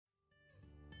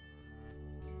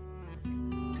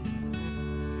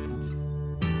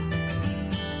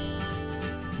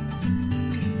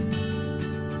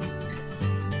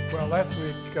Last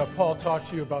week, Paul talked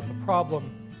to you about the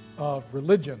problem of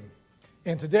religion.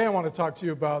 And today I want to talk to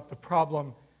you about the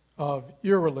problem of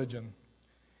irreligion.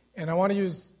 And I want to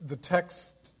use the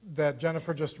text that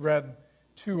Jennifer just read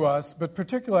to us, but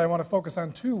particularly I want to focus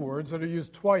on two words that are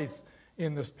used twice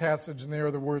in this passage, and they are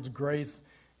the words grace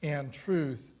and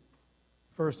truth.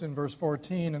 First in verse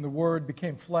 14, and the Word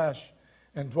became flesh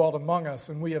and dwelt among us,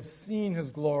 and we have seen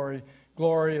his glory.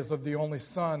 Glory as of the only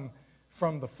Son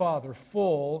from the Father,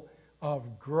 full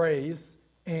of grace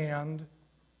and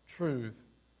truth.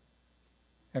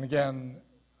 And again,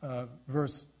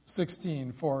 verse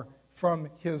 16, for from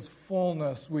his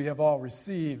fullness we have all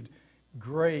received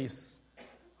grace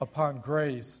upon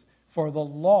grace. For the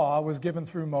law was given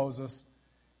through Moses,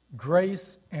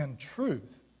 grace and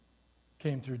truth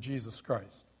came through Jesus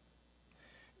Christ.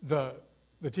 The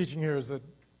teaching here is that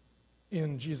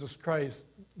in Jesus Christ,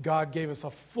 God gave us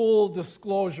a full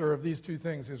disclosure of these two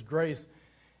things, his grace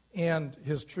and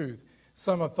his truth.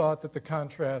 Some have thought that the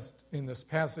contrast in this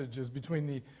passage is between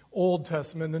the Old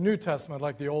Testament and the New Testament,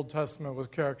 like the Old Testament was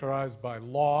characterized by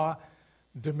law,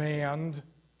 demand,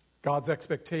 God's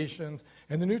expectations,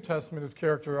 and the New Testament is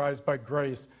characterized by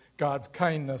grace, God's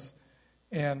kindness,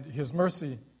 and his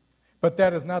mercy. But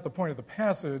that is not the point of the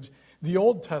passage. The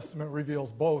Old Testament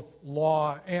reveals both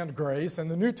law and grace,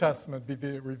 and the New Testament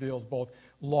reveals both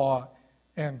law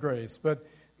and grace. But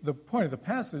the point of the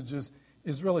passage is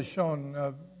really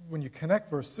shown when you connect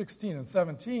verse 16 and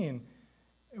 17,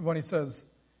 when he says,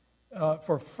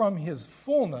 for from his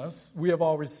fullness we have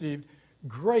all received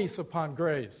grace upon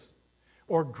grace,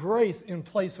 or grace in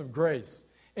place of grace.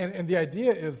 And the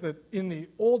idea is that in the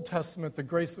Old Testament, the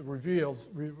grace that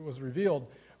was revealed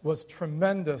was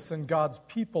tremendous, and God's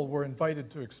people were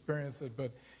invited to experience it.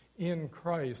 But in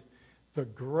Christ, the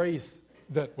grace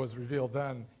that was revealed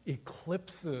then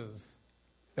eclipses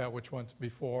that which went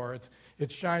before.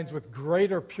 It shines with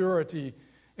greater purity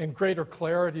and greater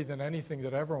clarity than anything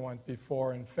that ever went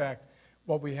before. In fact,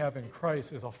 what we have in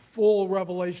Christ is a full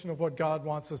revelation of what God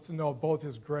wants us to know, both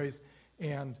his grace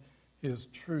and his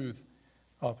truth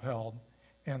upheld.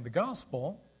 And the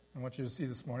gospel, I want you to see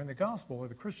this morning, the gospel, or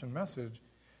the Christian message,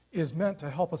 is meant to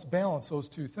help us balance those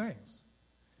two things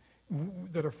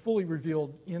that are fully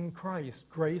revealed in Christ,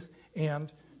 grace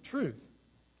and truth.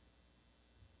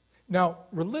 Now,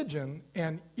 religion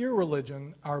and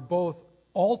irreligion are both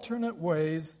alternate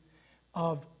ways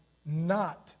of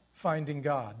not finding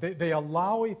God. They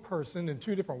allow a person in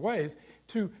two different ways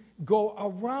to go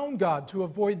around God, to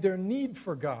avoid their need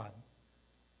for God.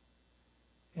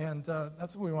 And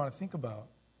that's what we want to think about.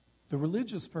 The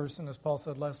religious person, as Paul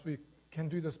said last week, can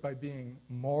do this by being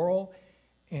moral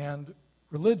and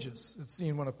religious. It's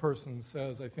seen when a person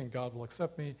says, I think God will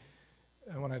accept me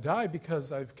when I die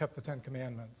because I've kept the Ten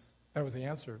Commandments. That was the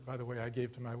answer, by the way, I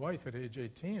gave to my wife at age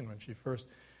 18 when she first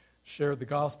shared the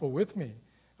gospel with me.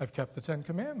 I've kept the Ten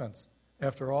Commandments.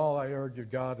 After all, I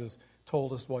argued, God has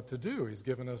told us what to do. He's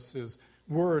given us his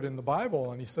word in the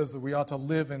Bible, and he says that we ought to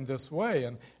live in this way,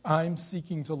 and I'm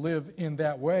seeking to live in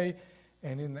that way.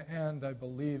 And in the end, I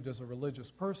believed as a religious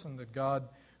person that God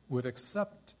would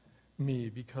accept me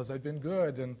because I'd been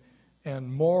good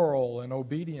and moral and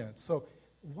obedient. So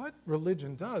what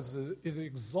religion does is it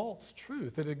exalts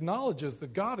truth. It acknowledges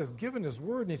that God has given his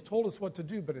word and he's told us what to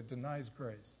do, but it denies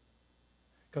grace.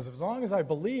 Because as long as I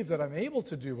believe that I'm able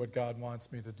to do what God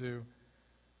wants me to do,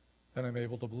 then I'm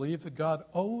able to believe that God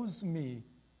owes me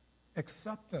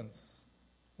acceptance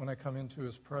when I come into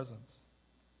his presence.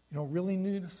 You don't really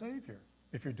need a Savior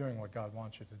if you're doing what God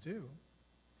wants you to do.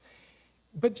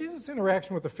 But Jesus'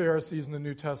 interaction with the Pharisees in the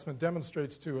New Testament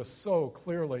demonstrates to us so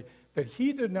clearly that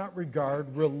he did not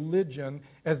regard religion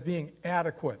as being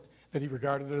adequate, that he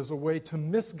regarded it as a way to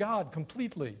miss God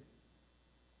completely.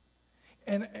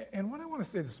 And what I want to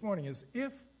say this morning is,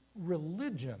 if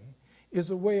religion is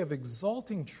a way of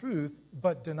exalting truth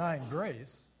but denying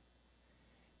grace,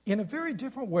 in a very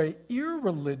different way,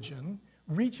 irreligion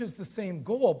reaches the same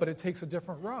goal, but it takes a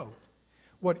different route.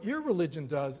 What irreligion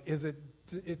does is it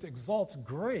exalts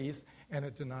grace and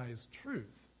it denies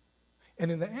truth.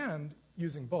 And in the end,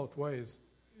 using both ways,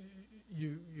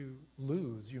 you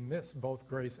lose, you miss both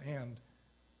grace and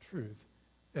truth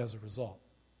as a result.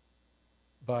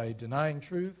 By denying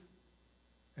truth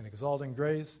and exalting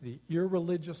grace, the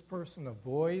irreligious person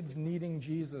avoids needing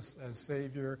Jesus as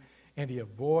Savior, and he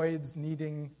avoids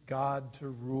needing God to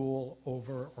rule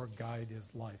over or guide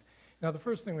his life. Now, the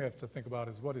first thing we have to think about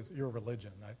is, what is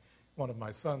irreligion? One of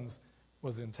my sons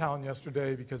was in town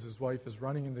yesterday because his wife is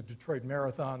running in the Detroit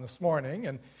Marathon this morning,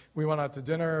 and we went out to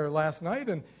dinner last night,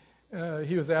 and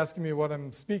he was asking me what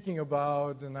I'm speaking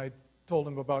about, and I told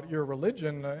him about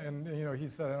irreligion, and he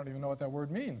said, I don't even know what that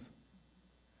word means.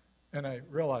 And I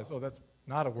realized, that's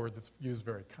not a word that's used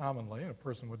very commonly, and a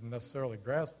person wouldn't necessarily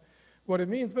grasp what it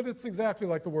means, but it's exactly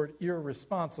like the word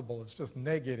irresponsible. It's just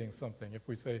negating something. If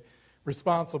we say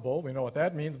responsible, we know what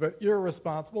that means, but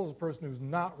irresponsible is a person who's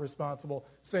not responsible.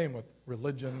 Same with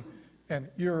religion and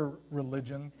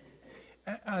irreligion.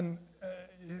 And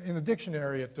in the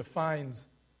dictionary, it defines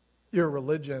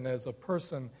irreligion as a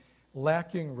person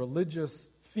lacking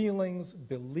religious feelings,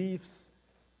 beliefs,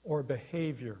 or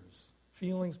behaviors.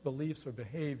 Feelings, beliefs, or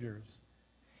behaviors.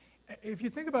 If you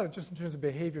think about it just in terms of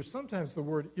behavior, sometimes the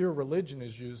word irreligion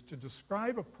is used to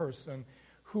describe a person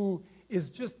who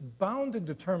is just bound and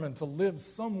determined to live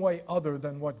some way other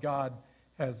than what God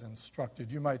has instructed.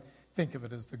 You might think of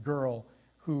it as the girl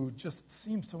who just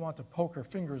seems to want to poke her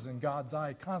fingers in God's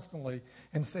eye constantly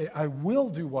and say, I will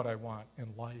do what I want in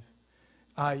life.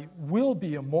 I will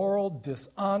be immoral,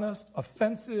 dishonest,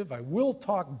 offensive. I will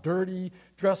talk dirty,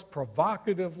 dress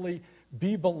provocatively,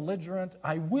 be belligerent.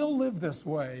 I will live this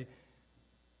way.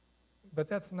 But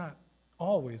that's not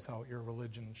always how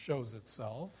irreligion shows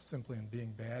itself, simply in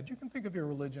being bad. You can think of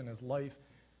irreligion as life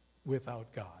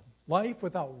without God. Life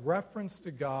without reference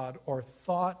to God or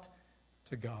thought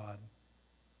to God.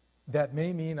 That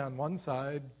may mean, on one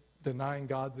side, denying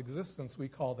God's existence. We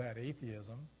call that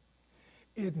atheism.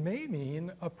 It may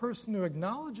mean a person who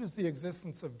acknowledges the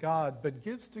existence of God but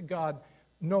gives to God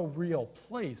no real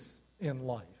place in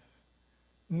life,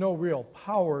 no real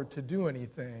power to do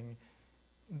anything.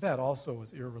 That also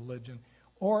is irreligion.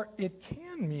 Or it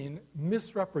can mean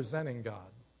misrepresenting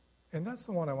God. And that's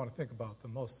the one I want to think about the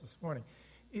most this morning.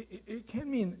 It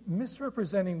can mean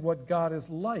misrepresenting what God is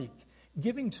like,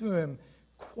 giving to him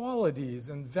qualities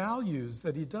and values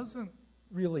that he doesn't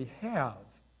really have.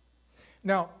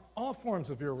 Now, all forms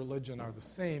of irreligion are the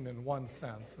same in one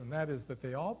sense, and that is that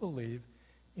they all believe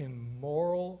in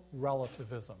moral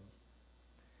relativism.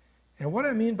 And what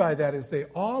I mean by that is they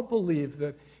all believe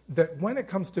that when it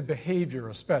comes to behavior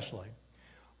especially,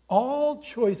 all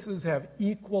choices have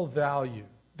equal value.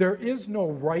 There is no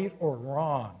right or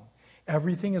wrong.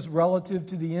 Everything is relative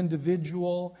to the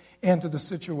individual and to the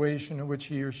situation in which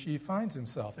he or she finds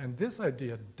himself. And this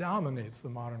idea dominates the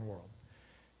modern world.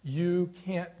 You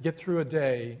can't get through a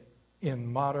day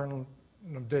in modern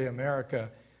day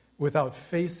America without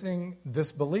facing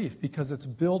this belief because it's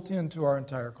built into our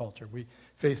entire culture. We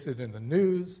face it in the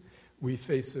news. We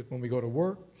face it when we go to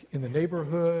work, in the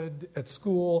neighborhood, at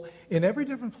school. In every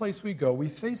different place we go, we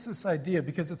face this idea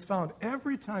because it's found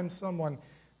every time someone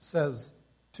says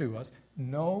to us,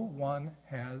 no one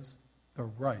has the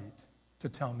right to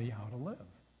tell me how to live.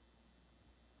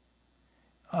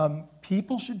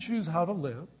 People should choose how to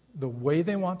live the way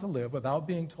they want to live without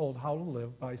being told how to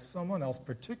live by someone else,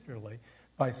 particularly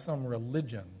by some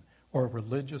religion or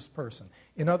religious person.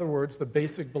 In other words, the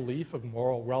basic belief of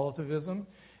moral relativism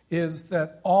is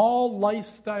that all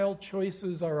lifestyle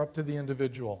choices are up to the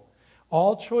individual.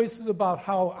 All choices about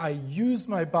how I use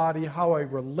my body, how I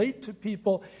relate to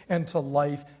people and to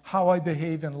life, how I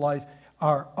behave in life,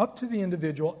 are up to the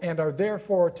individual and are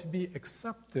therefore to be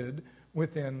accepted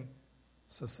within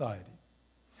society.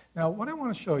 Now, what I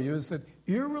want to show you is that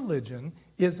irreligion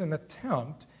is an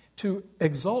attempt to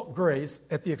exalt grace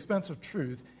at the expense of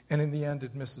truth, and in the end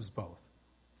it misses both.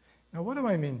 Now, what do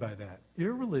I mean by that?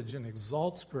 Irreligion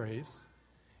exalts grace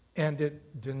and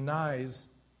it denies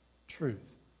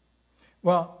truth.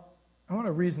 Well, I want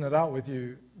to reason it out with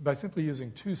you by simply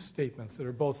using two statements that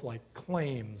are both like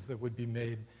claims that would be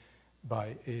made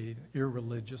by an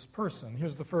irreligious person.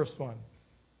 Here's the first one.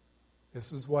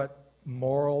 This is what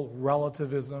moral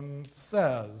relativism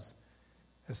says.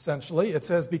 Essentially, it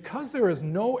says, because there is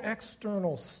no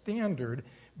external standard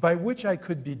by which I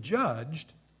could be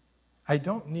judged, I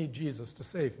don't need Jesus to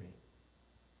save me.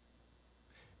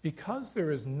 Because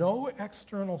there is no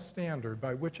external standard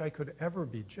by which I could ever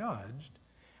be judged,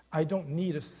 I don't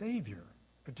need a Savior.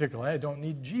 Particularly, I don't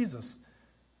need Jesus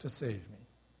to save me.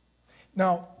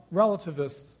 Now,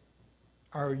 relativists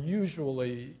are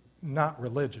usually not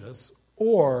religious,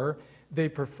 or they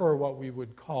prefer what we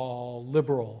would call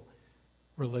liberal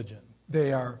religion.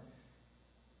 They are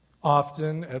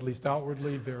often, at least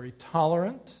outwardly, very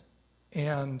tolerant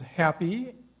and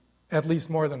happy, at least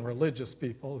more than religious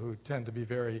people who tend to be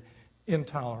very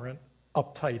intolerant,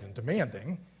 uptight, and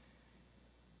demanding.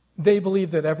 They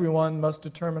believe that everyone must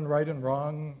determine right and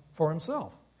wrong for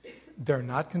himself. They're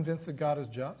not convinced that God is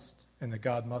just and that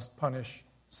God must punish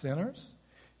sinners.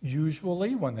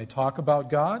 Usually, when they talk about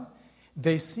God,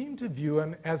 they seem to view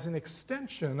him as an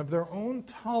extension of their own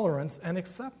tolerance and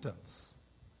acceptance.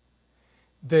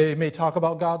 They may talk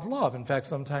about God's love. In fact,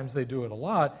 sometimes they do it a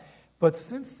lot. But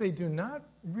since they do not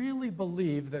really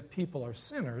believe that people are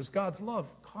sinners, God's love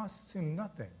costs him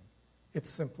nothing. It's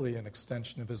simply an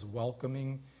extension of his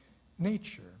welcoming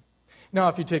nature. Now,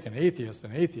 if you take an atheist,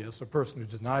 a person who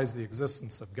denies the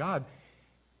existence of God,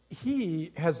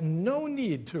 he has no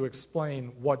need to explain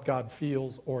what God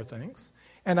feels or thinks.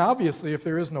 And obviously, if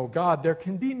there is no God, there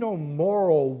can be no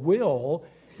moral will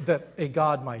that a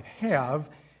God might have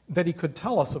that he could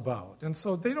tell us about. And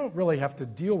so they don't really have to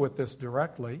deal with this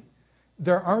directly.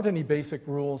 There aren't any basic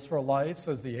rules for life,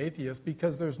 says the atheist,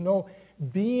 because there's no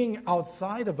being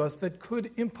outside of us that could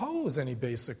impose any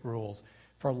basic rules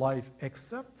for life,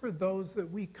 except for those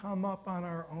that we come up on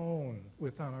our own,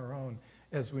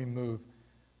 as we move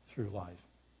through life.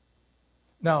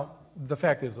 Now, the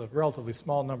fact is, a relatively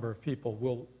small number of people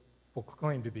will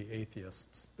claim to be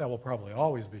atheists. That will probably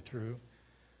always be true.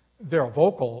 They're a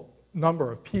vocal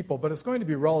number of people, but it's going to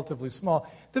be relatively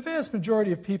small. The vast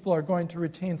majority of people are going to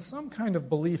retain some kind of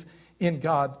belief in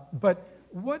God, but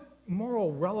what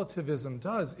moral relativism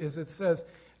does is it says,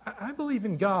 I believe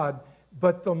in God,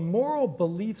 but the moral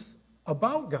beliefs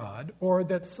about God, or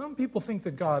that some people think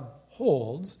that God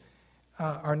holds,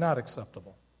 are not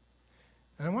acceptable.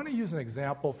 And I want to use an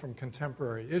example from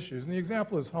contemporary issues, and the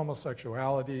example is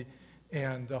homosexuality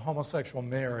and homosexual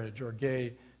marriage or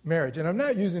gay marriage. And I'm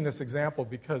not using this example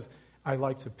because I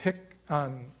like to pick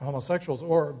on homosexuals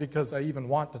or because I even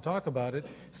want to talk about it,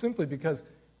 simply because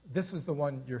this is the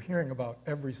one you're hearing about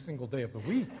every single day of the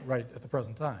week right at the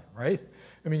present time, right?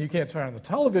 I mean, you can't turn on the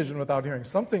television without hearing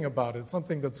something about it,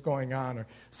 something that's going on or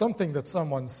something that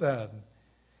someone said.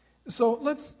 So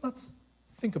let's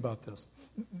think about this.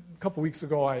 A couple weeks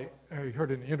ago, I heard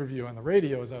an interview on the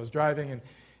radio as I was driving, and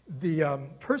the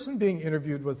person being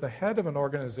interviewed was the head of an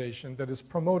organization that is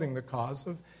promoting the cause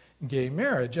of gay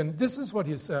marriage. And this is what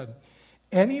he said: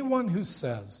 anyone who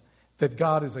says that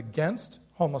God is against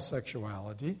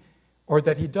homosexuality or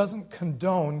that he doesn't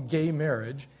condone gay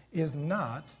marriage is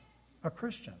not a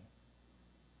Christian.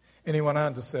 And he went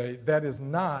on to say that is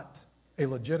not a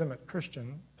legitimate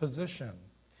Christian position.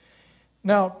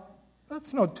 Now,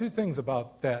 let's note two things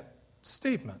about that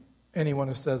statement. Anyone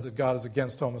who says that God is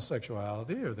against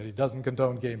homosexuality or that he doesn't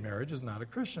condone gay marriage is not a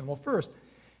Christian. Well, first,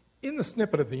 in the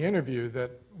snippet of the interview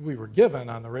that we were given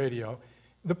on the radio,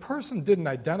 the person didn't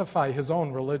identify his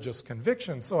own religious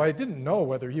conviction, so I didn't know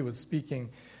whether he was speaking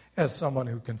as someone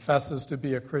who confesses to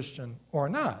be a Christian or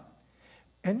not.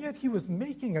 And yet he was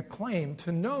making a claim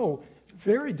to know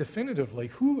very definitively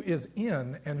who is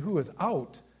in and who is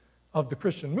out of the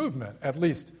Christian movement, at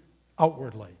least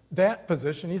outwardly. That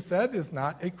position, he said, is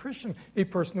not a Christian. A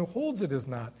person who holds it is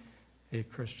not a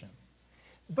Christian.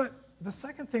 But the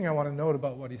second thing I want to note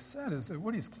about what he said is that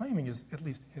what he's claiming is, at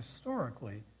least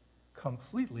historically,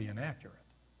 completely inaccurate.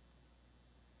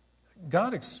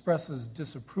 God expresses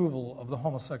disapproval of the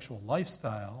homosexual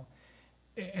lifestyle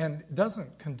and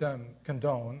doesn't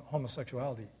condone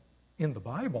homosexuality in the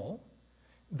Bible.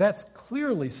 That's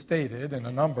clearly stated in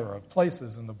a number of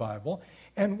places in the Bible.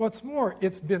 And what's more,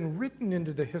 it's been written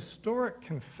into the historic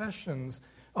confessions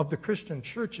of the Christian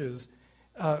churches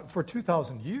for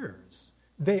 2,000 years.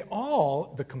 They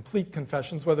all, the complete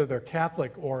confessions, whether they're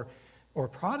Catholic or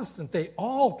Protestant, they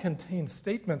all contain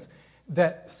statements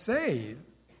that say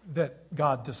that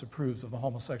God disapproves of the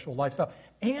homosexual lifestyle.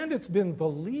 And it's been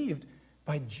believed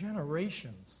by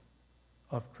generations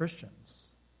of Christians.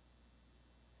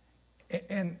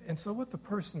 And so what the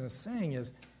person is saying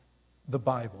is the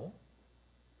Bible,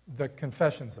 the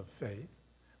confessions of faith,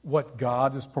 what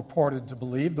God is purported to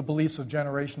believe, the beliefs of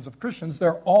generations of Christians,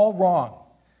 they're all wrong.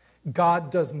 God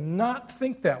does not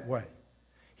think that way.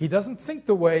 He doesn't think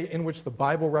the way in which the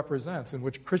Bible represents, in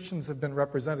which Christians have been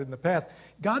represented in the past.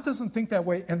 God doesn't think that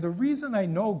way, and the reason I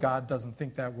know God doesn't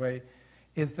think that way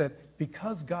is that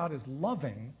because God is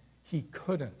loving, he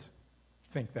couldn't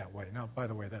think that way. Now, by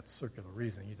the way, that's circular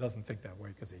reasoning. He doesn't think that way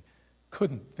because he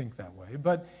couldn't think that way.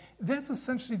 But that's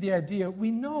essentially the idea.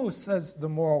 We know, says the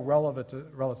moral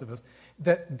relativist,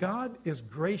 that God is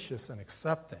gracious and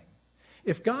accepting.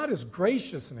 If God is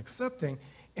gracious and accepting,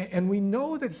 and we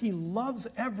know that he loves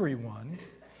everyone,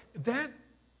 that,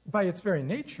 by its very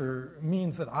nature,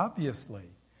 means that obviously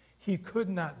he could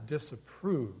not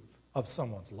disapprove of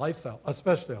someone's lifestyle,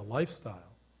 especially a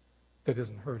lifestyle that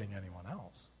isn't hurting anyone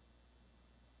else.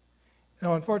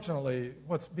 Now, unfortunately,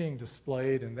 what's being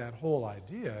displayed in that whole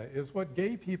idea is what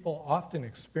gay people often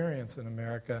experience in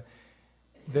America.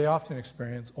 They often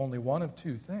experience only one of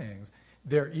two things.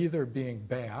 They're either being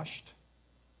bashed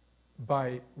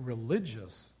by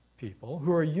religious people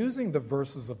who are using the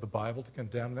verses of the Bible to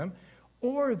condemn them,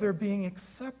 or they're being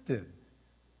accepted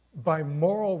by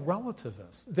moral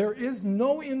relativists. There is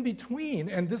no in-between,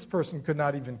 and this person could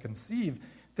not even conceive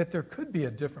that there could be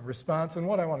a different response. And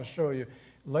what I want to show you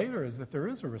later is that there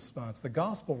is a response. The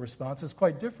gospel response is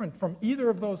quite different from either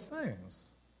of those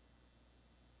things.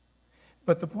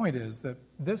 But the point is that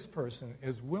this person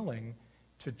is willing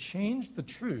to change the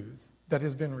truth that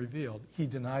has been revealed. He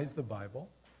denies the Bible.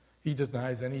 He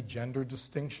denies any gender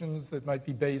distinctions that might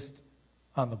be based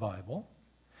on the Bible.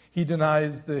 He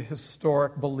denies the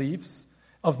historic beliefs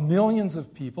of millions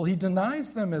of people. He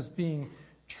denies them as being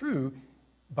true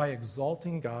by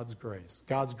exalting God's grace.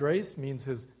 God's grace means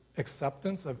his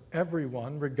acceptance of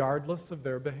everyone regardless of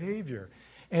their behavior.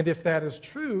 And if that is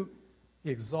true, he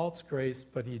exalts grace,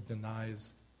 but he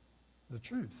denies the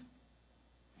truth.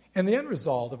 And the end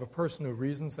result of a person who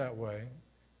reasons that way,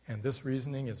 and this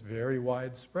reasoning is very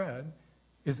widespread,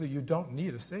 is that you don't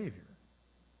need a Savior.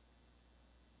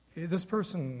 This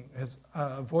person has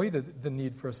avoided the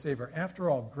need for a Savior. After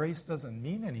all, grace doesn't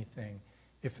mean anything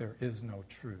if there is no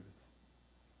truth.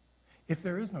 If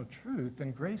there is no truth,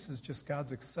 then grace is just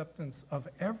God's acceptance of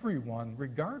everyone,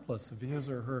 regardless of his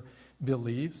or her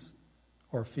beliefs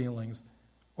or feelings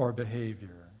or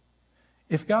behavior.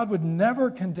 If God would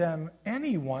never condemn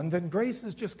anyone, then grace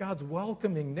is just God's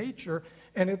welcoming nature,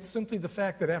 and it's simply the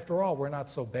fact that, after all, we're not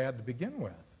so bad to begin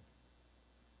with.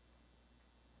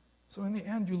 So in the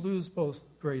end, you lose both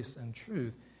grace and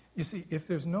truth. You see, if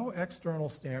there's no external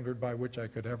standard by which I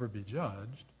could ever be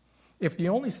judged, if the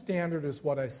only standard is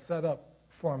what I set up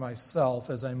for myself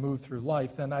as I move through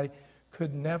life, then I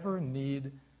could never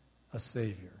need a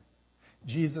Savior.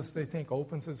 Jesus, they think,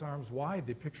 opens his arms wide.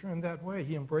 They picture him that way.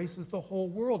 He embraces the whole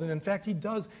world. And in fact, he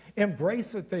does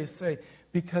embrace it, they say,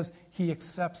 because he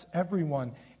accepts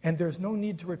everyone. And there's no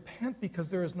need to repent because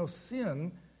there is no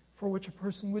sin for which a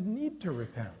person would need to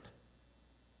repent.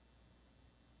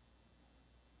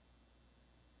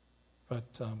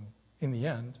 But in the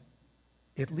end,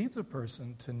 it leads a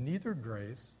person to neither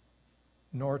grace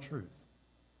nor truth.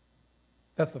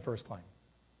 That's the first claim.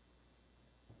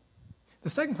 The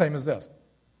second claim is this,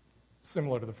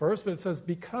 similar to the first, but it says,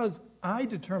 because I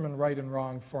determine right and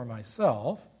wrong for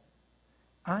myself,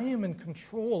 I am in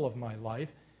control of my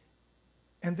life,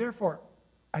 and therefore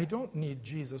I don't need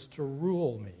Jesus to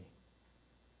rule me.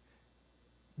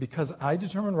 Because I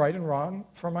determine right and wrong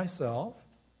for myself,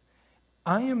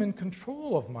 I am in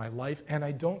control of my life, and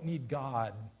I don't need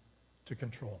God to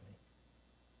control me.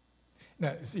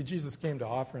 Now, see, Jesus came to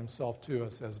offer himself to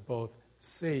us as both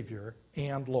Savior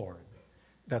and Lord.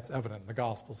 That's evident in the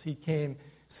Gospels. He came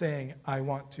saying, I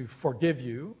want to forgive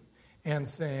you, and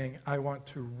saying, I want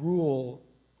to rule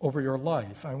over your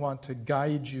life. I want to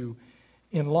guide you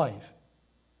in life.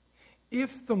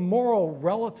 If the moral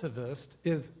relativist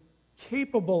is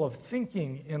capable of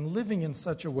thinking and living in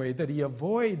such a way that he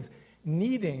avoids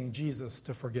needing Jesus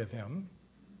to forgive him,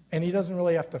 and he doesn't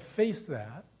really have to face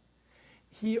that,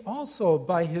 he also,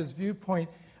 by his viewpoint,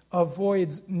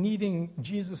 avoids needing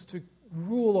Jesus to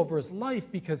rule over his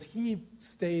life because he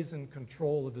stays in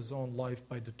control of his own life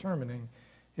by determining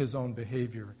his own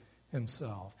behavior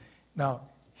himself. Now,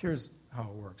 here's how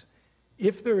it works.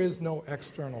 If there is no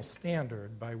external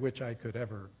standard by which I could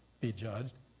ever be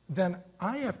judged, then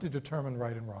I have to determine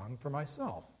right and wrong for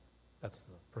myself. That's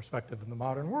the perspective in the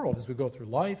modern world. As we go through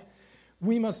life,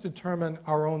 we must determine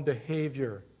our own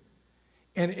behavior.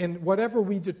 And whatever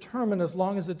we determine, as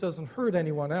long as it doesn't hurt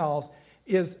anyone else,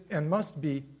 is and must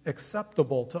be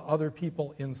acceptable to other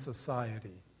people in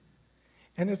society.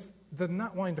 And it's the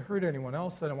not wanting to hurt anyone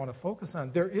else that I want to focus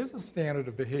on. There is a standard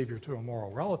of behavior to a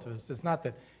moral relativist. It's not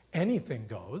that anything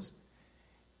goes.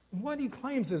 What he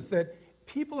claims is that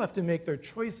people have to make their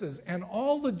choices, and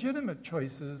all legitimate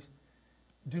choices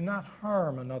do not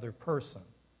harm another person.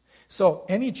 So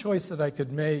any choice that I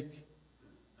could make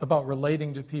about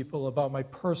relating to people, about my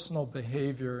personal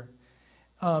behavior,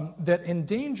 that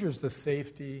endangers the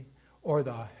safety or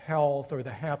the health or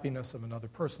the happiness of another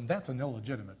person, that's an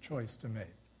illegitimate choice to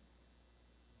make.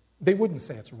 They wouldn't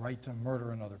say it's right to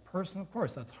murder another person. Of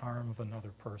course, that's harm of another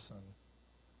person.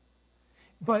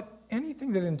 But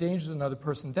anything that endangers another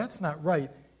person, that's not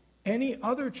right. Any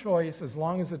other choice, as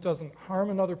long as it doesn't harm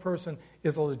another person,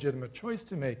 is a legitimate choice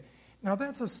to make. Now,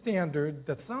 that's a standard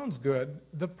that sounds good.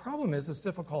 The problem is it's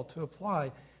difficult to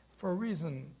apply for a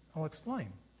reason I'll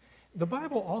explain. The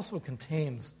Bible also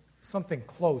contains something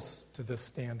close to this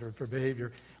standard for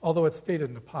behavior, although it's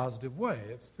stated in a positive way.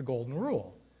 It's the golden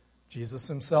rule. Jesus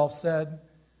himself said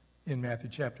in Matthew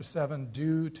chapter 7,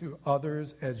 do to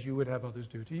others as you would have others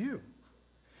do to you.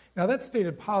 Now, that's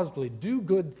stated positively. Do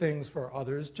good things for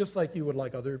others, just like you would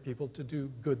like other people to do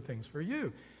good things for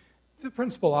you. The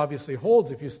principle obviously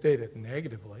holds if you state it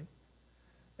negatively.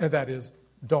 and that is,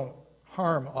 don't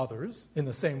harm others in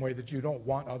the same way that you don't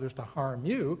want others to harm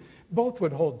you, both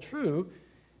would hold true.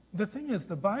 The thing is,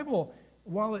 the Bible,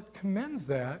 while it commends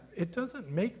that, it doesn't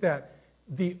make that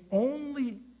the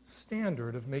only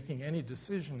standard of making any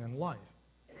decision in life.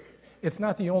 It's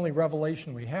not the only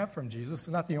revelation we have from Jesus. It's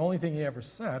not the only thing he ever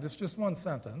said. It's just one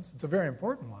sentence. It's a very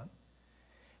important one.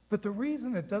 But the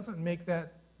reason it doesn't make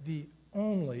that the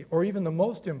only or even the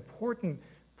most important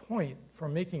point for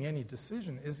making any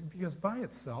decision is because by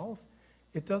itself,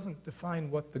 it doesn't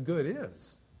define what the good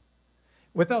is.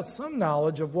 Without some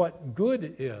knowledge of what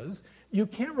good is, you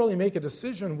can't really make a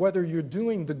decision whether you're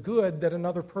doing the good that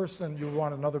you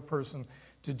want another person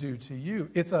to do to you.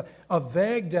 It's a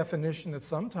vague definition that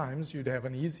sometimes you'd have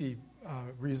an easy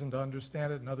reason to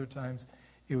understand it, and other times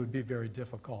it would be very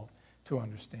difficult to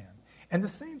understand. And the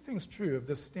same thing's true of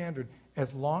this standard,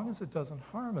 as long as it doesn't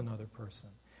harm another person.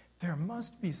 There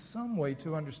must be some way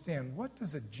to understand what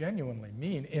does it genuinely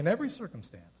mean in any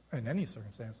circumstance,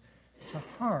 to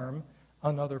harm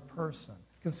another person.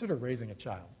 Consider raising a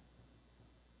child.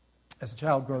 As a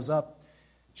child grows up,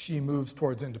 she moves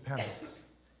towards independence.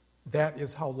 That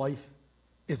is how life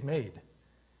is made.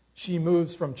 She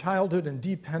moves from childhood and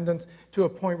dependence to a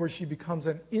point where she becomes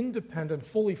an independent,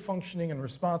 fully functioning and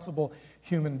responsible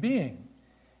human being.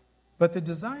 But the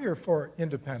desire for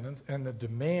independence and the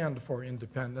demand for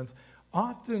independence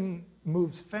often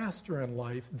moves faster in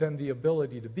life than the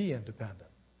ability to be independent.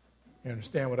 You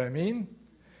understand what I mean?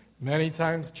 Many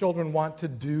times children want to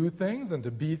do things and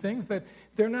to be things that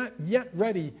they're not yet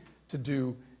ready to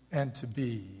do and to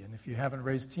be. And if you haven't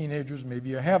raised teenagers, maybe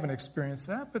you haven't experienced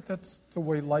that, but that's the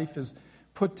way life is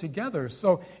put together.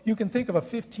 So you can think of a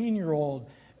 15-year-old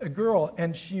girl,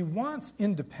 and she wants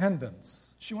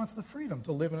independence. She wants the freedom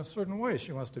to live in a certain way.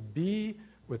 She wants to be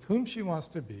with whom she wants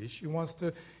to be. She wants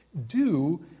to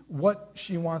do what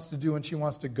she wants to do, and she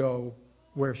wants to go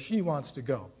where she wants to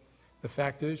go. The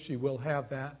fact is, she will have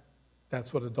that.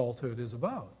 That's what adulthood is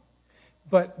about.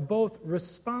 But both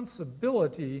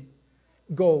responsibility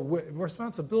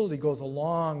goes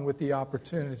along with the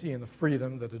opportunity and the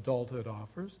freedom that adulthood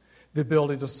offers. The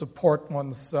ability to support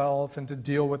oneself and to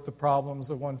deal with the problems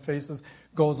that one faces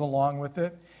goes along with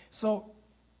it. So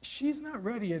she's not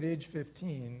ready at age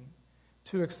 15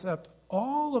 to accept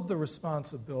all of the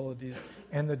responsibilities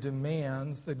and the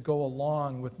demands that go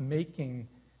along with making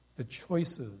the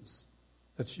choices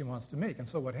that she wants to make. And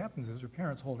so what happens is her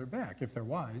parents hold her back. If they're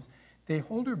wise, they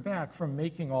hold her back from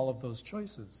making all of those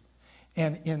choices.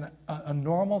 And in a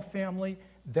normal family,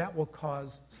 that will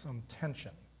cause some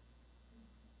tension.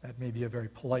 That may be a very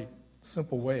polite,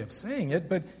 simple way of saying it,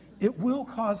 but it will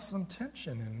cause some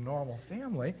tension in a normal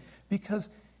family because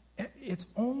it's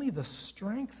only the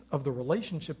strength of the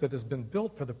relationship that has been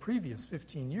built for the previous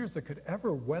 15 years that could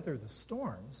ever weather the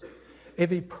storms.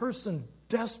 If a person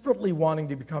desperately wanting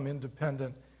to become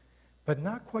independent, but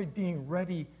not quite being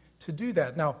ready to do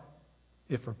that. Now,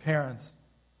 if her parents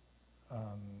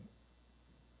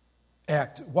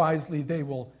act wisely, they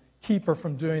will keep her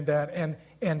from doing that,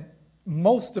 and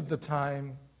most of the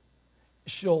time,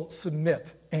 she'll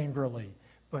submit angrily.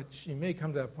 But she may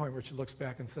come to that point where she looks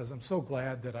back and says, I'm so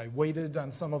glad that I waited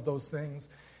on some of those things.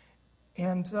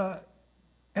 And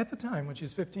at the time, when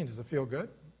she's 15, does it feel good?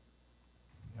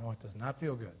 No, it does not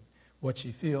feel good. What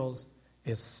she feels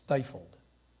is stifled.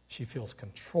 She feels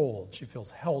controlled. She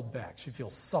feels held back. She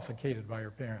feels suffocated by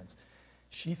her parents.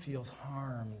 She feels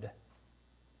harmed.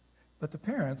 But the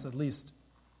parents, at least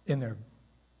in their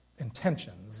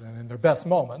intentions and in their best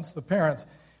moments, the parents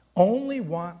only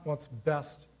want what's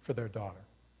best for their daughter.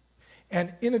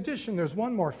 And in addition, there's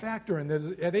one more factor, and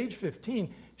at age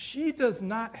 15, she does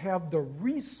not have the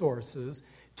resources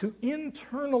to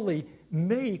internally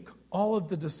make all of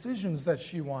the decisions that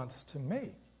she wants to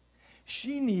make.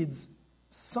 She needs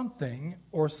something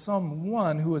or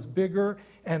someone who is bigger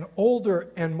and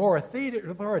older and more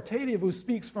authoritative, who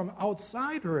speaks from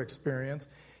outside her experience,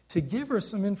 to give her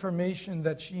some information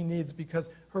that she needs because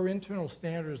her internal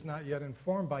standard is not yet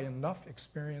informed by enough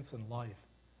experience in life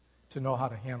to know how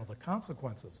to handle the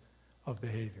consequences of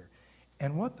behavior.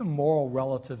 And what the moral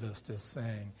relativist is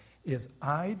saying is,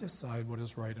 I decide what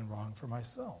is right and wrong for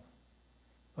myself.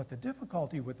 But the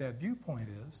difficulty with that viewpoint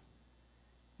is,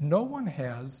 no one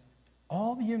has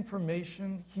all the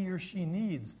information he or she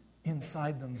needs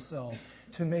inside themselves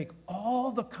to make all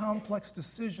the complex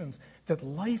decisions that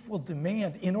life will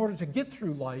demand in order to get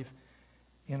through life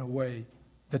in a way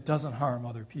that doesn't harm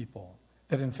other people,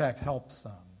 that in fact helps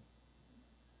them.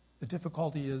 The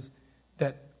difficulty is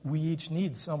that we each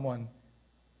need someone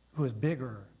who is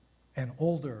bigger and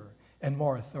older and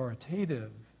more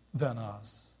authoritative than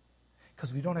us.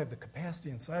 because we don't have the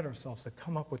capacity inside ourselves to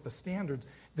come up with the standards,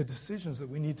 the decisions that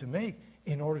we need to make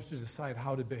in order to decide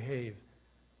how to behave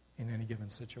in any given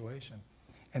situation.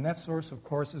 And that source, of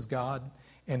course, is God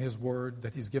and His Word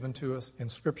that He's given to us in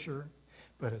Scripture.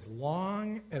 But as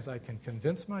long as I can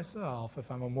convince myself,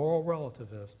 if I'm a moral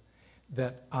relativist,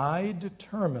 that I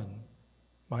determine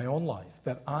my own life,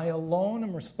 that I alone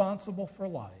am responsible for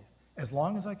life, as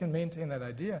long as I can maintain that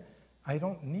idea, I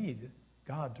don't need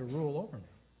God to rule over me.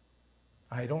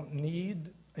 I don't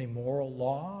need a moral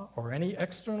law or any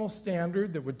external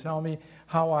standard that would tell me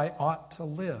how I ought to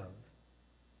live.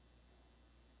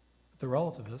 The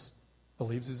relativist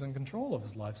believes he's in control of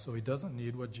his life, so he doesn't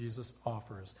need what Jesus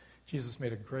offers. Jesus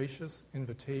made a gracious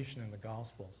invitation in the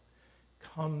Gospels.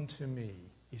 Come to me,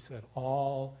 he said,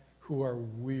 all who are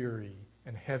weary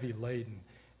and heavy laden,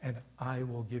 and I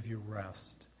will give you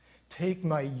rest. Take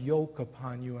my yoke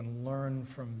upon you and learn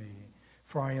from me,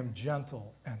 for I am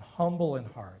gentle and humble in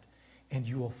heart, and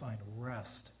you will find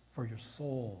rest for your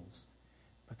souls.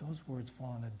 But those words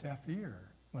fall on a deaf ear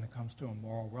when it comes to a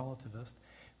moral relativist,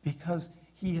 because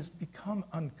he has become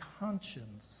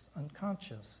unconscious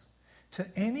to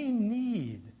any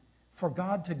need for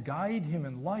God to guide him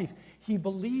in life. He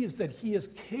believes that he is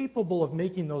capable of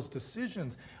making those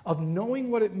decisions, of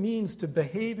knowing what it means to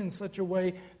behave in such a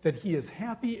way that he is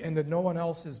happy and that no one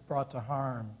else is brought to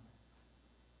harm.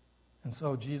 And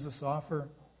so Jesus' offer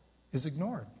is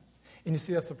ignored. And you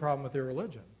see, that's the problem with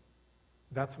irreligion.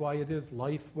 That's why it is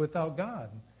life without God.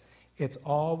 It's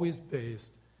always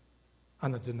based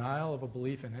on the denial of a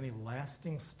belief in any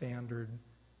lasting standard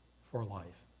for life.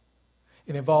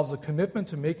 It involves a commitment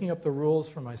to making up the rules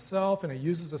for myself, and it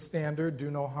uses a standard, do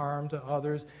no harm to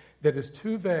others, that is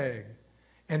too vague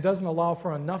and doesn't allow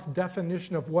for enough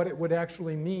definition of what it would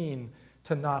actually mean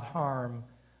to not harm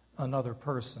another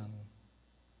person.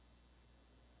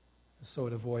 So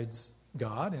it avoids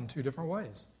God in two different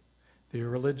ways. The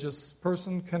irreligious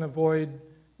person can avoid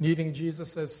needing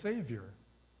Jesus as Savior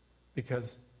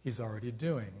because he's already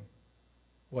doing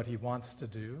what he wants to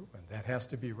do, and that has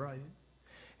to be right.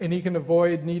 And he can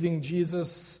avoid needing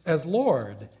Jesus as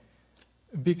Lord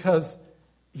because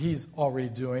he's already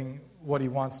doing what he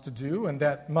wants to do, and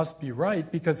that must be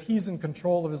right because he's in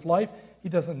control of his life. He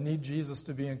doesn't need Jesus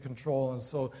to be in control, and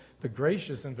so the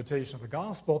gracious invitation of the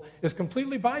gospel is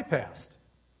completely bypassed.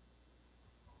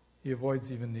 He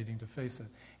avoids even needing to face it.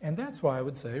 And that's why I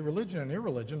would say religion and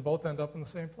irreligion both end up in the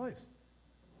same place.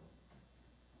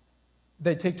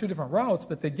 They take two different routes,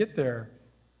 but they get there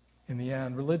in the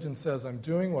end. Religion says, I'm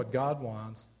doing what God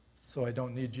wants, so I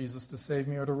don't need Jesus to save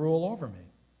me or to rule over me.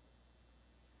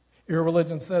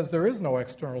 Irreligion says there is no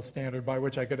external standard by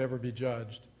which I could ever be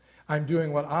judged. I'm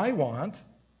doing what I want,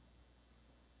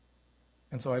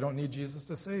 and so I don't need Jesus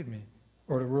to save me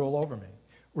or to rule over me.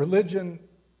 Religion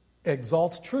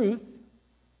exalts truth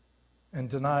and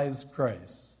denies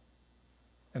grace,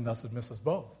 and thus it misses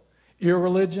both.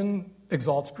 Irreligion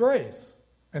exalts grace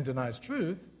and denies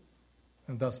truth,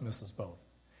 and thus misses both.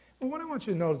 But what I want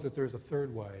you to notice is that there's a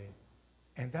third way,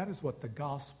 and that is what the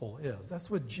gospel is.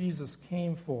 That's what Jesus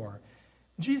came for.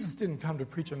 Jesus didn't come to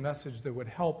preach a message that would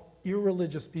help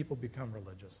irreligious people become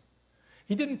religious.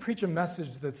 He didn't preach a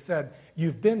message that said,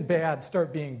 you've been bad,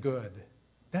 start being good.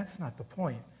 That's not the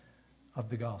point of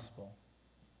the gospel.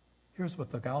 Here's what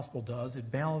the gospel does.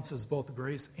 It balances both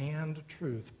grace and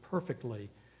truth perfectly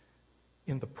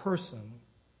in the person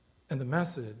and the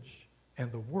message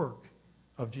and the work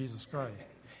of Jesus Christ.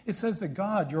 It says that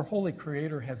God, your holy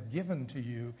creator, has given to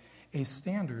you a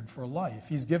standard for life.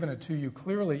 He's given it to you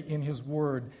clearly in his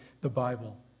word, the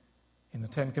Bible. In the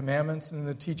Ten Commandments and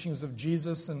the teachings of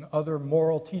Jesus and other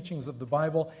moral teachings of the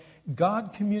Bible,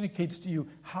 God communicates to you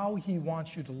how he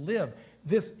wants you to live.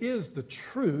 This is the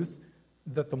truth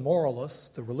that the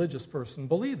moralist, the religious person,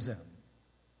 believes in.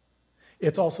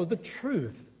 It's also the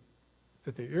truth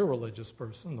that the irreligious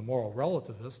person, the moral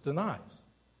relativist, denies.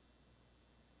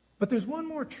 But there's one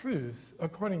more truth,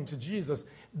 according to Jesus,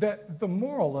 that the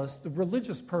moralist, the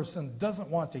religious person, doesn't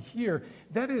want to hear.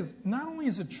 That is, not only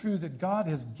is it true that God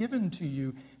has given to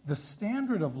you the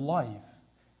standard of life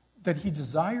that he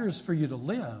desires for you to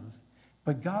live,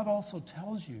 but God also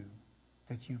tells you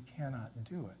that you cannot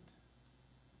do it.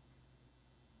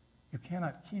 You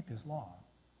cannot keep his law.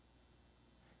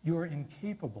 You are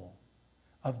incapable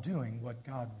of doing what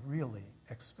God really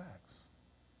expects.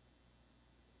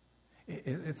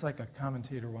 It's like a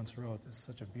commentator once wrote, this is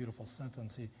such a beautiful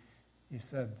sentence. He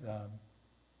said,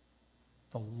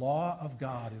 the law of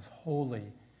God is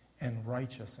holy and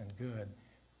righteous and good,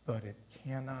 but it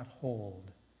cannot hold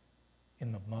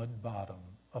in the mud bottom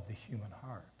of the human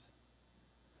heart.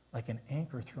 Like an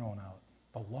anchor thrown out,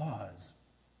 the law is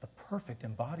the perfect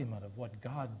embodiment of what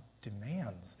God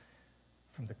demands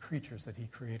from the creatures that he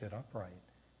created upright.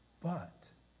 But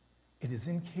it is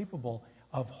incapable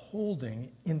of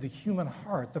holding in the human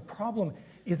heart. The problem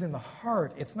is in the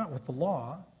heart. It's not with the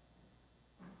law.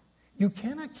 You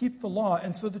cannot keep the law.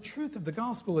 And so the truth of the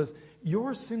gospel is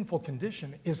your sinful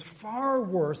condition is far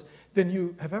worse than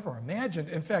you have ever imagined.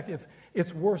 In fact,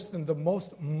 it's worse than the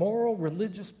most moral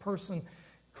religious person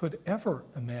could ever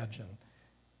imagine.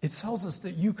 It tells us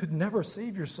that you could never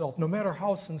save yourself, no matter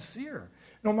how sincere,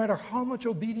 no matter how much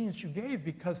obedience you gave,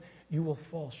 because you will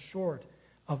fall short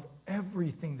of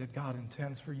everything that God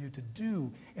intends for you to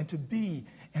do and to be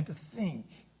and to think.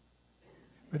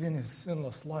 But in his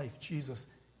sinless life, Jesus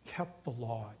kept the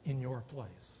law in your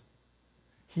place.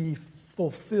 He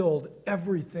fulfilled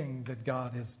everything that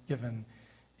God has given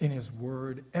in his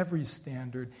word, every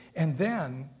standard. And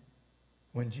then,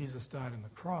 when Jesus died on the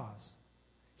cross,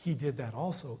 he did that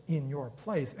also in your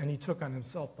place, and he took on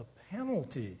himself the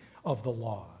penalty of the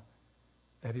law,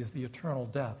 that is, the eternal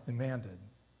death demanded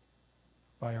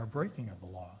by our breaking of the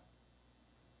law.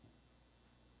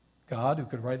 God, who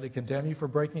could rightly condemn you for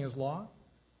breaking his law,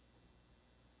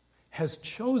 has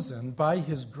chosen by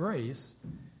his grace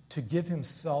to give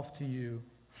himself to you,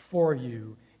 for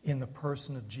you, in the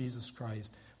person of Jesus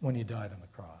Christ when he died on the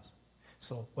cross.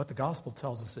 So what the gospel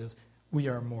tells us is we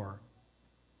are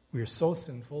so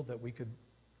sinful that we could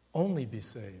only be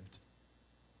saved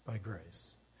by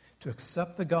grace. To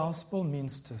accept the gospel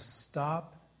means to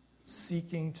stop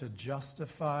seeking to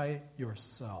justify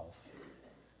yourself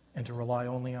and to rely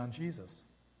only on Jesus,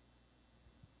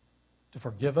 to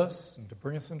forgive us and to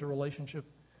bring us into relationship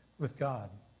with God.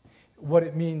 What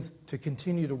it means to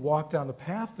continue to walk down the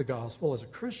path of the gospel as a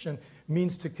Christian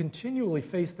means to continually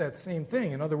face that same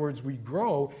thing. In other words, we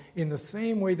grow in the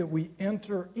same way that we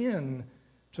enter in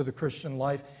to the Christian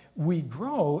life. We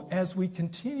grow as we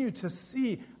continue to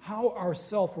see how our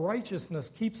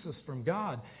self-righteousness keeps us from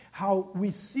God, how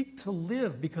we seek to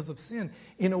live because of sin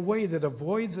in a way that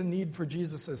avoids a need for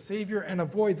Jesus as Savior and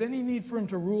avoids any need for him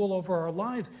to rule over our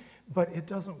lives. But it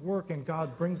doesn't work, and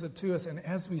God brings it to us. And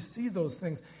as we see those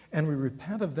things and we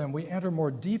repent of them, we enter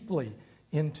more deeply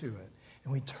into it.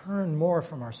 And we turn more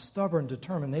from our stubborn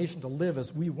determination to live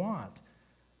as we want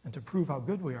and to prove how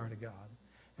good we are to God.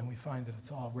 And we find that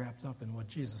it's all wrapped up in what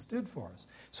Jesus did for us.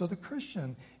 So the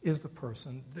Christian is the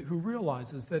person who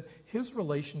realizes that his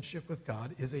relationship with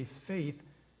God is a faith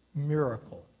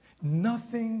miracle.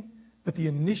 Nothing but the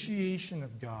initiation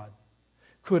of God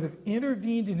could have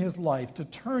intervened in his life to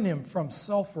turn him from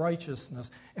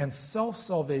self-righteousness and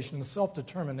self-salvation and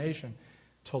self-determination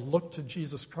to look to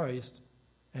Jesus Christ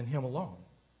and him alone.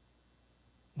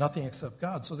 Nothing except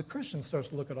God. So the Christian starts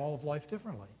to look at all of life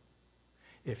differently.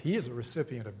 If he is a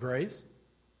recipient of grace,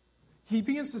 he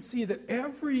begins to see that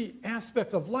every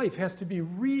aspect of life has to be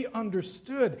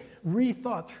re-understood,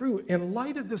 rethought through. In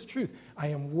light of this truth, I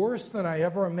am worse than I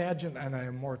ever imagined, and I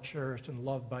am more cherished and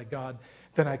loved by God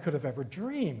than I could have ever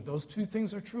dreamed. Those two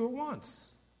things are true at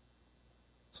once.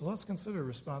 So let's consider a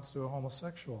response to a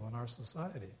homosexual in our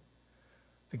society.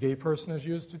 The gay person is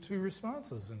used to two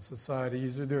responses in society.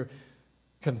 He's either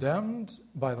condemned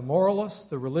by the moralist,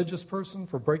 the religious person,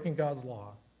 for breaking God's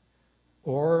law,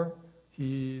 or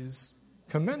he's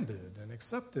commended and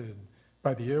accepted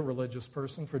by the irreligious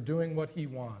person for doing what he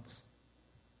wants.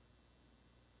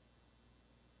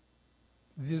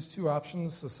 These two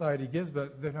options society gives,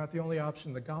 but they're not the only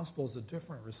option. The gospel is a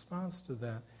different response to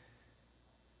that.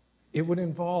 It would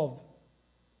involve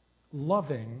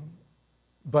loving,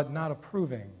 but not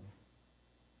approving.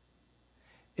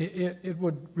 It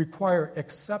would require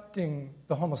accepting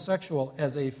the homosexual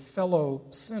as a fellow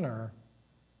sinner,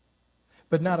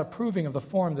 but not approving of the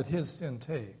form that his sin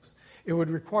takes. It would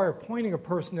require pointing a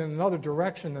person in another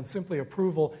direction than simply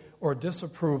approval or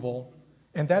disapproval.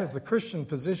 And that is the Christian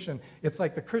position. It's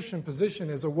like the Christian position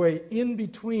is a way in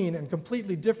between and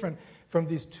completely different from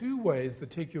these two ways that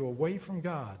take you away from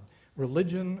God,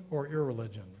 religion or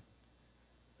irreligion.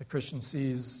 The Christian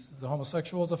sees the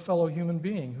homosexual as a fellow human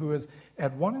being who is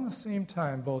at one and the same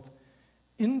time both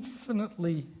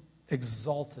infinitely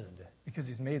exalted because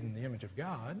he's made in the image of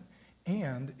God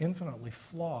and infinitely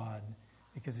flawed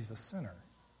because he's a sinner.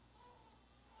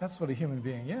 That's what a human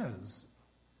being is.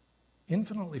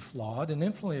 Infinitely flawed and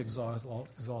infinitely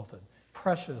exalted,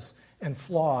 precious and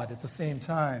flawed at the same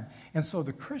time. And so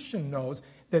the Christian knows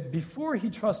that before he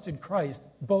trusted Christ,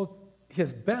 both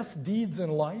his best deeds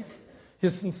in life,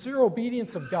 his sincere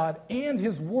obedience of God, and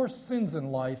his worst sins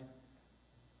in life,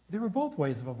 they were both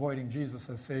ways of avoiding Jesus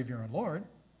as Savior and Lord.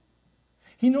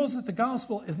 He knows that the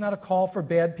gospel is not a call for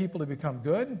bad people to become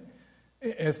good.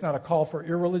 It's not a call for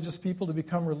irreligious people to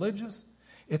become religious.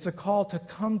 It's a call to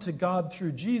come to God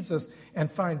through Jesus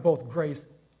and find both grace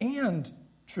and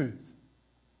truth.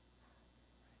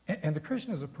 And the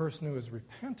Christian is a person who is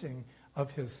repenting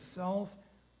of his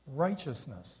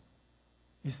self-righteousness.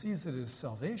 He sees that his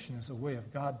salvation is a way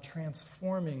of God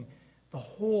transforming the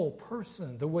whole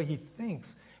person, the way he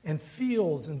thinks and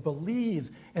feels and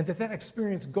believes, and that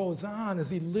experience goes on as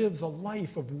he lives a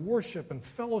life of worship and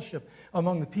fellowship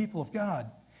among the people of God.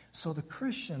 So the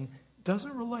Christian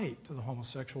doesn't relate to the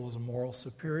homosexual as a moral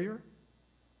superior.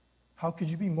 How could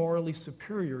you be morally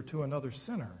superior to another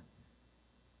sinner?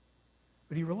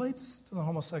 But he relates to the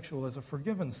homosexual as a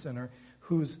forgiven sinner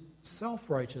whose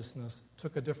self-righteousness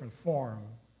took a different form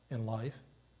in life,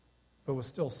 but was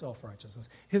still self-righteousness.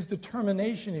 His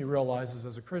determination, he realizes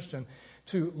as a Christian,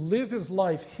 to live his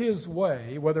life his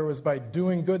way, whether it was by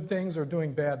doing good things or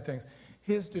doing bad things,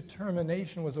 his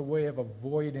determination was a way of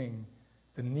avoiding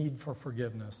the need for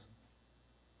forgiveness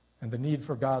and the need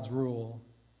for God's rule.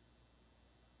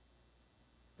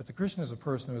 But the Christian is a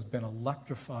person who has been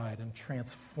electrified and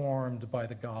transformed by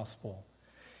the gospel.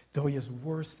 Though he is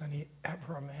worse than he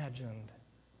ever imagined,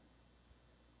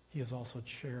 he is also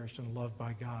cherished and loved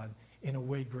by God in a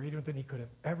way greater than he could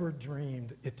have ever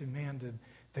dreamed. It demanded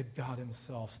that God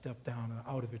himself step down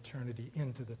out of eternity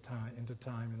into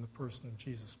time in the person of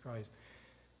Jesus Christ,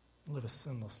 live a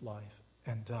sinless life,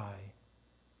 and die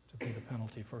to pay the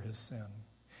penalty for his sin.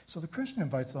 So the Christian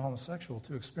invites the homosexual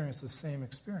to experience the same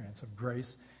experience of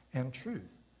grace and truth.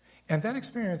 And that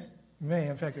experience may,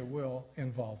 in fact it will,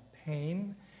 involve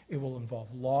pain, it will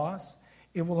involve loss,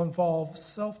 it will involve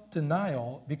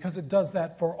self-denial, because it does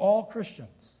that for all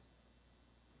Christians.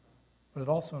 But it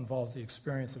also involves the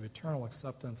experience of eternal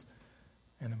acceptance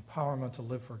and empowerment to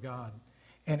live for God.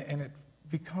 And it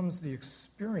becomes the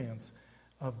experience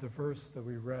of the verse that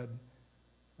we read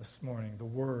this morning. The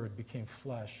Word became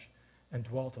flesh and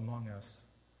dwelt among us.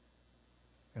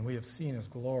 And we have seen his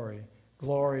glory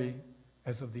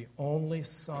as of the only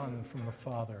Son from the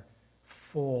Father,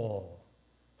 full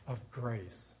of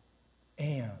grace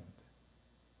and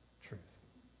truth.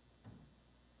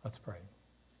 Let's pray.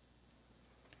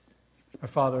 Our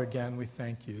Father, again, we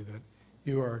thank you that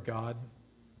you are a God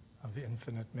of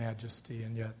infinite majesty,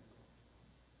 and yet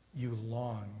you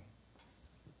long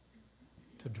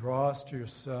to draw us to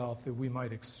yourself that we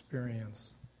might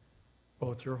experience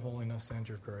both your holiness and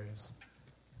your grace.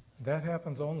 That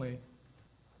happens only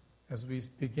as we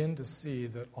begin to see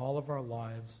that all of our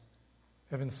lives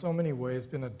have in so many ways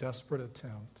been a desperate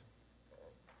attempt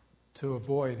to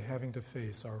avoid having to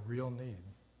face our real need.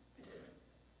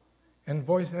 And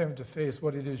avoid having to face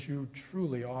what it is you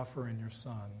truly offer in your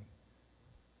Son: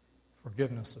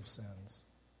 forgiveness of sins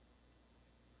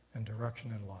and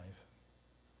direction in life.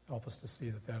 Help us to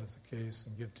see that that is the case,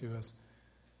 and give to us,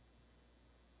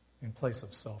 in place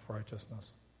of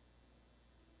self-righteousness,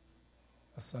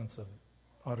 a sense of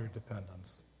utter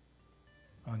dependence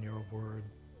on your word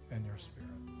and your Spirit.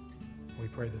 We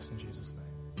pray this in Jesus'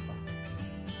 name. Amen.